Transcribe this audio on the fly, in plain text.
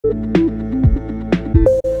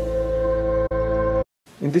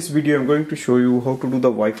In this video I'm going to show you how to do the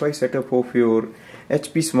Wi-Fi setup of your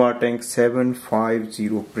HP SmartTank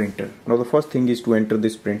 750 printer. Now the first thing is to enter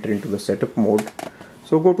this printer into the setup mode.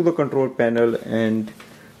 So go to the control panel, and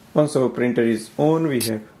once our printer is on, we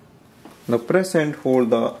have now press and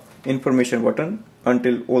hold the information button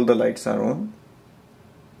until all the lights are on.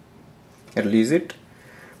 Release it.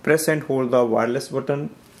 Press and hold the wireless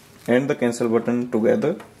button and the cancel button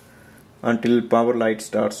together until power light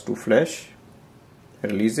starts to flash.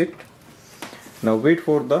 Release it. Now wait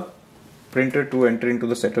for the printer to enter into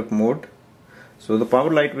the setup mode. So the power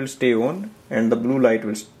light will stay on and the blue light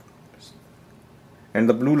will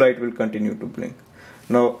continue to blink.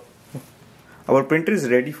 Now our printer is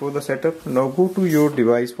ready for the setup. Now go to your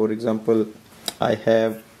device. For example, I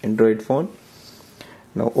have Android phone.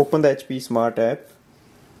 Now open the HP Smart app.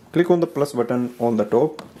 Click on the plus button on the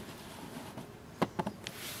top.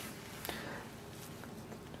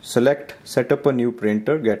 Select set up a new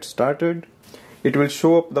printer, get started. It will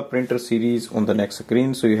show up the printer series on the next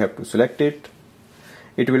screen, so you have to select it.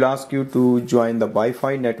 It will ask you to join the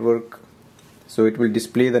Wi-Fi network, so it will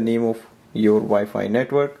display the name of your Wi-Fi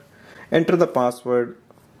network. Enter the password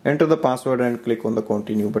and click on the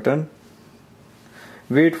continue button.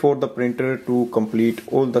 Wait for the printer to complete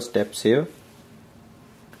all the steps here.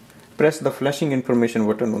 Press the flashing information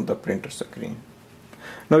button on the printer screen.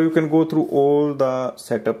 Now you can go through all the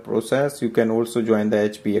setup process. You can also join the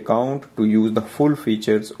HP account to use the full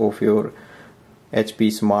features of your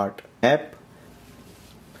HP Smart app.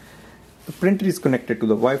 The printer is connected to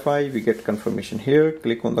the Wi-Fi. We get confirmation here.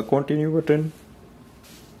 Click on the continue button.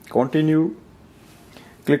 Continue.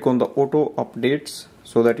 Click on the auto updates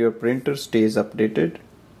so that your printer stays updated.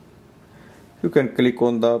 You can click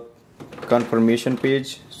on the confirmation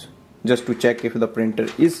page just to check if the printer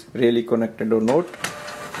is really connected or not.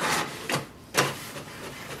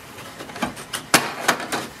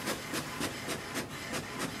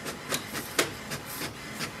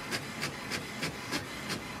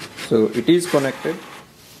 So it is connected.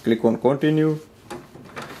 Click on continue.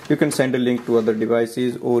 You can send a link to other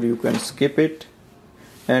devices or you can skip it.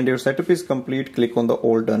 And your setup is complete. Click on the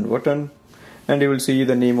all done button and you will see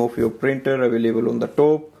the name of your printer available on the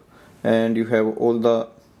top, and you have all the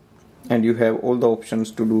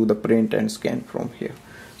options to do the print and scan from here.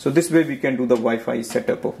 So this way we can do the Wi-Fi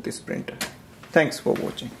setup of this printer. Thanks for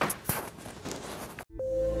watching.